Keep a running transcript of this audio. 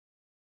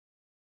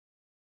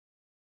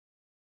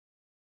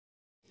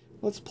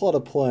let's plot a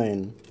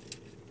plane.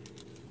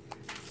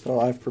 So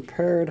I've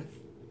prepared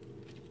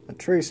a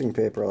tracing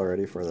paper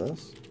already for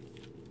this.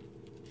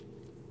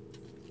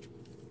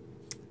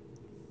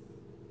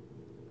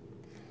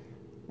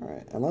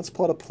 Alright, and let's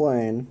plot a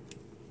plane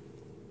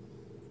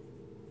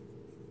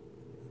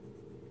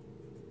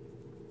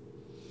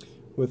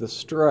with a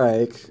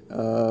strike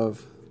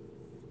of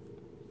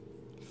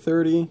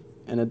 30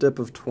 and a dip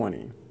of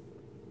 20.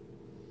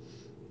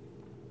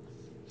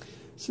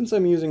 Since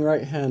I'm using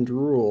right-hand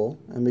rule,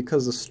 and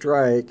because the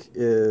strike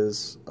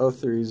is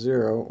 030,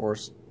 or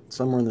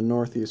somewhere in the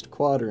northeast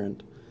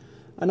quadrant,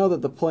 I know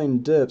that the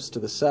plane dips to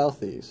the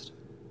southeast.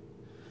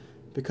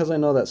 Because I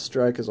know that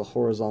strike is a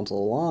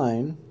horizontal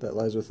line that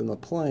lies within the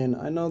plane,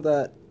 I know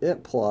that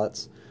it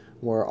plots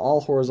where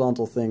all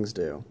horizontal things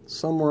do,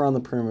 somewhere on the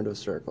primitive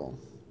circle.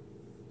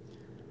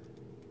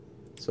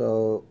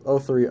 So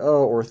 030,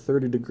 or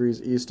 30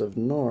 degrees east of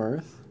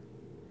north,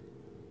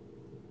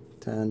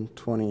 10,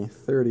 20,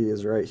 30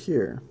 is right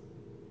here.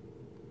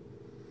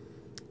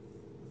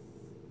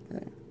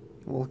 Okay,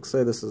 we'll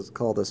say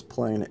call this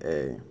plane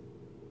A.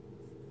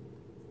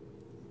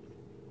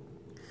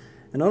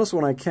 And notice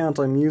when I count,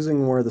 I'm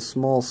using where the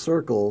small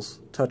circles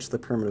touch the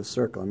primitive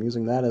circle. I'm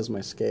using that as my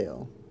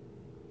scale.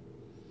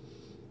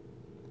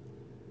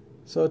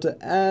 So to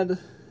add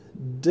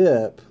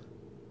dip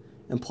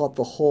and plot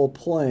the whole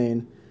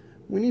plane,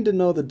 we need to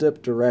know the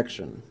dip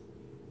direction.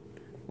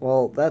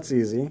 Well, that's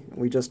easy.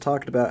 We just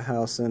talked about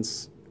how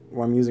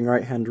I'm using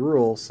right-hand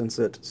rule, since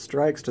it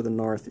strikes to the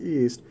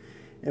northeast,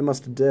 it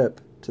must dip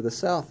to the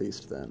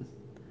southeast then.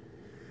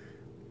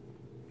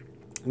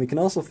 We can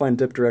also find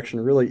dip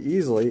direction really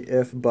easily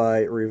if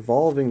by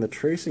revolving the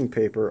tracing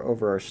paper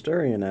over our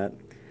stereonet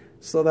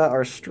so that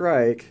our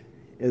strike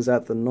is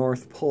at the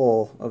north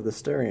pole of the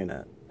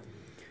stereonet.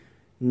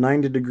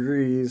 90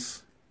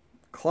 degrees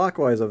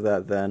clockwise of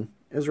that then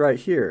is right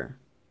here,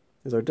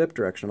 is our dip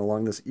direction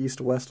along this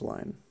east-west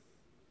line.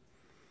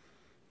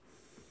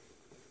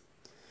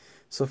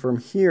 So from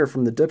here,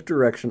 from the dip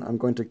direction, I'm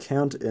going to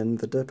count in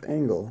the dip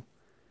angle,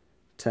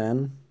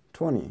 10,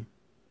 20.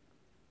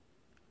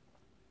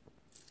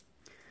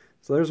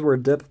 So there's where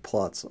dip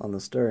plots on the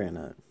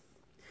stereonet.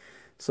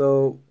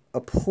 So a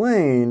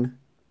plane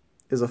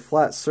is a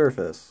flat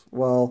surface.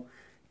 Well,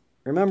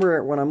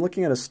 remember when I'm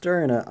looking at a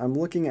stereonet, I'm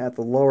looking at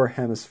the lower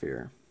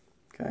hemisphere.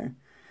 Okay.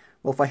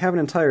 Well, if I have an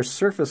entire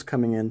surface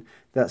coming in,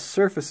 that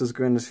surface is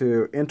going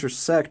to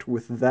intersect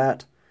with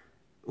that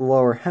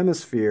lower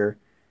hemisphere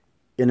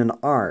in an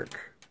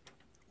arc,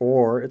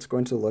 or it's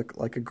going to look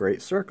like a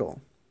great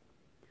circle.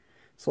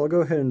 So I'll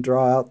go ahead and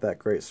draw out that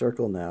great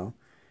circle now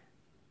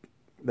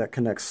that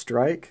connects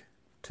strike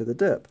to the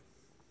dip.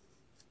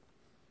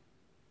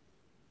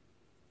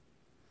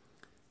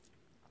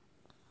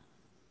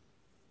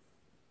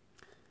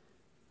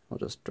 I'll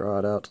just draw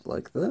it out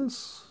like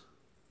this,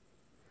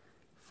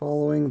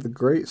 following the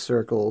great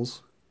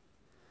circles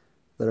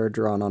that are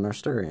drawn on our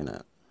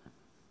stereonet.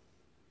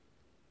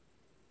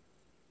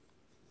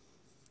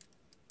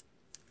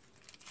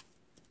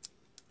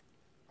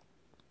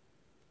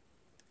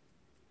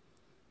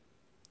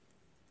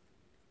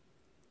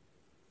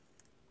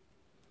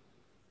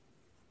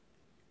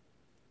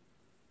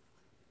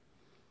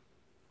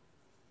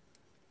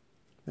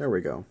 There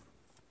we go.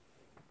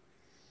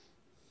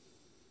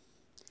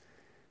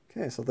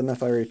 Okay, so then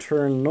if I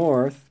return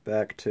north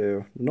back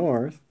to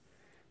north,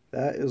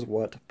 that is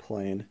what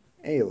plane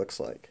A looks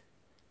like.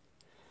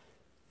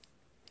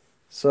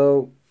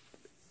 So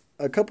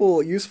a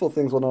couple useful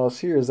things we'll notice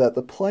here is that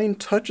the plane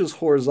touches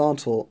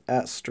horizontal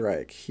at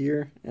strike,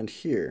 here and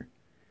here.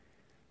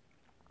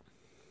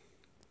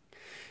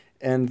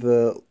 And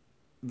the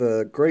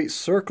great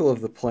circle of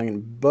the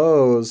plane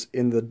bows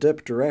in the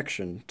dip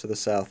direction to the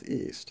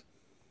southeast.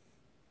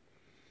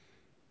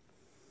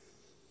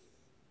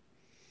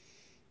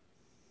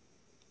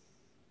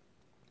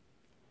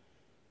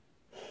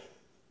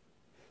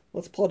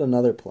 Let's plot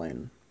another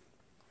plane.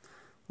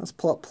 Let's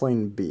plot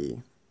plane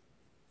B.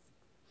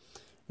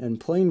 And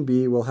plane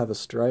B will have a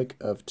strike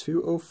of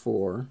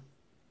 204,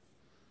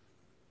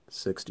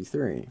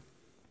 63.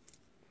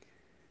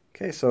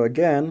 Okay, so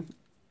again,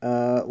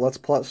 let's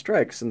plot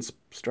strike, since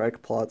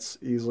strike plots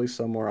easily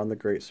somewhere on the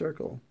great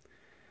circle.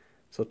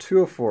 So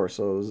 204,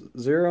 so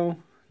 0,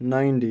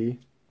 90,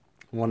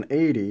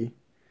 180,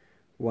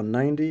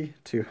 190,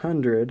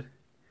 200,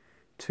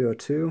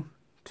 202,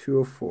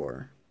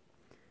 204.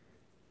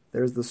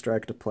 There's the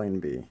strike to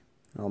plane B.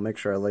 I'll make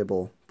sure I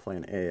label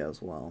plane A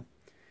as well.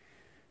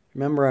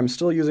 Remember, I'm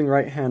still using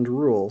right-hand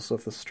rule, so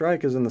if the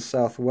strike is in the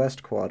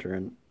southwest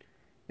quadrant,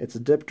 its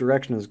dip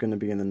direction is going to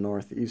be in the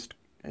northwest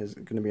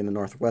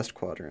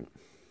quadrant.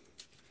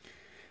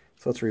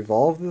 So let's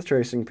revolve the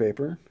tracing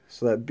paper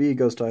so that B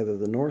goes to either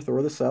the north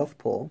or the south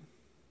pole.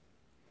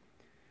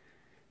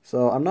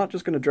 So I'm not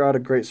just going to draw out a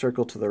great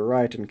circle to the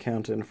right and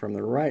count in from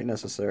the right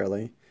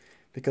necessarily,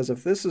 because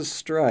if this is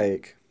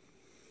strike,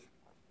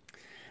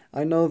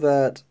 I know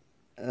that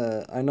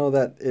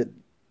it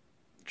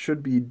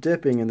should be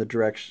dipping in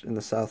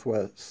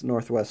the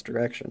northwest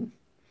direction.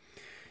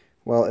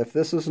 Well, if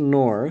this is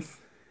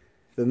north,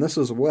 then this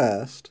is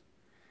west.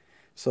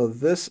 So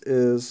this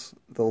is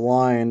the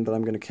line that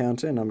I'm going to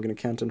count in. I'm going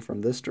to count in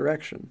from this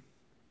direction,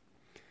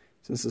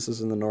 since this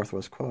is in the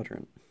northwest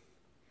quadrant.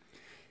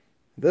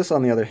 This,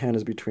 on the other hand,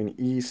 is between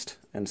east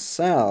and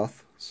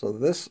south, so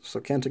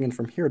counting in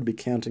from here would be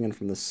counting in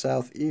from the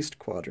southeast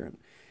quadrant,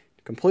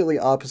 completely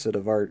opposite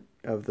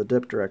of the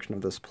dip direction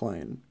of this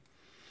plane.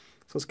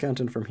 So let's count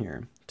in from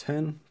here.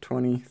 10,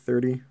 20,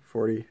 30,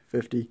 40,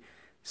 50,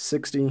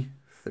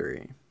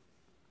 63.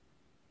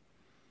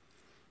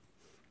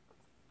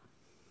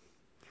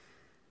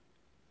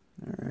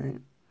 All right.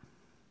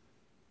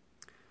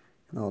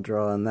 And I'll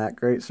draw in that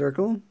great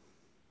circle.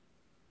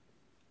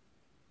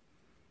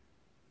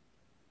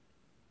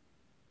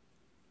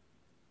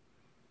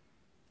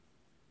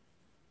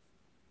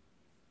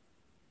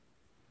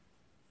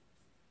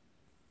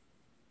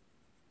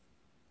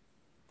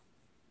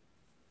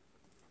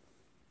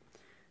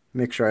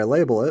 Make sure I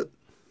label it.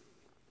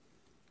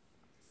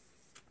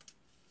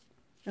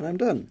 And I'm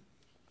done.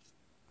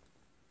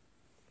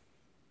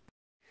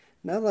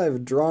 Now that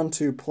I've drawn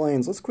two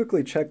planes, let's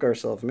quickly check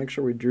ourselves, make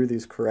sure we drew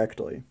these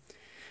correctly.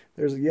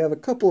 You have a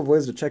couple of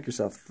ways to check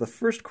yourself. The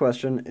first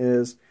question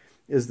is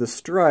the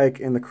strike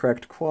in the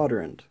correct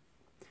quadrant?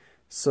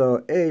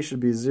 So A should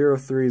be 0,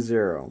 3,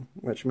 0,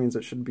 which means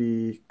it should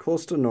be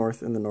close to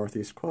north in the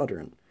northeast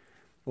quadrant.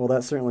 Well,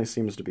 that certainly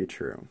seems to be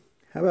true.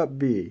 How about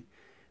B?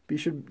 B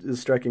is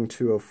striking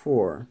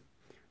 204.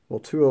 Well,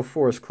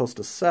 204 is close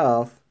to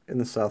south in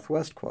the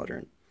southwest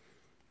quadrant,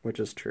 which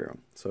is true.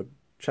 So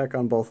check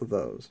on both of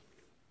those.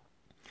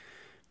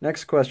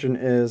 Next question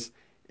is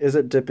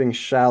it dipping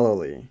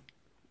shallowly,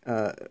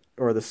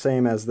 or the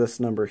same as this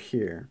number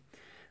here?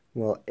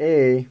 Well,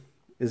 A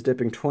is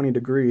dipping 20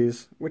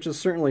 degrees, which is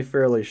certainly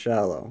fairly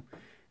shallow,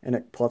 and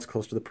it plots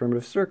close to the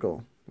primitive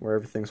circle, where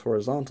everything's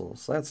horizontal,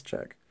 so that's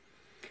check.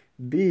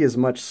 B is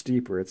much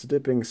steeper. It's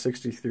dipping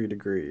 63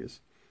 degrees,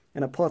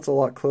 and it plots a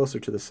lot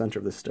closer to the center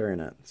of the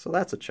stereonet, so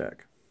that's a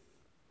check.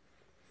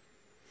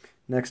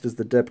 Next is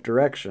the dip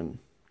direction.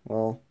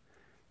 Well,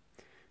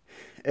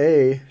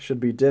 A should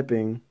be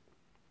dipping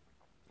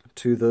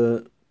to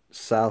the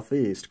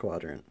southeast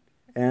quadrant,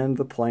 and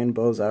the plane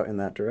bows out in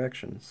that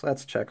direction, so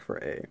that's check for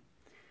A.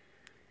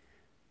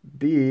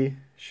 B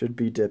should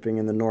be dipping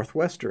in the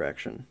northwest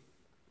direction,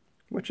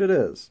 which it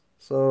is,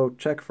 so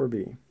check for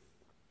B.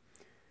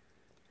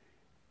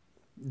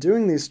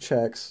 Doing these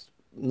checks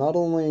not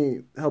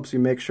only helps you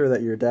make sure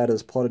that your data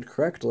is plotted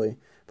correctly,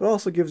 but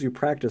also gives you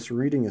practice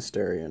reading a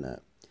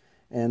stereonet.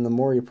 And the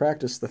more you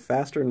practice, the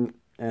faster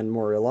and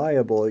more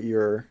reliable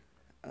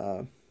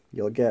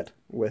you'll get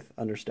with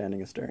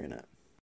understanding a stereonet.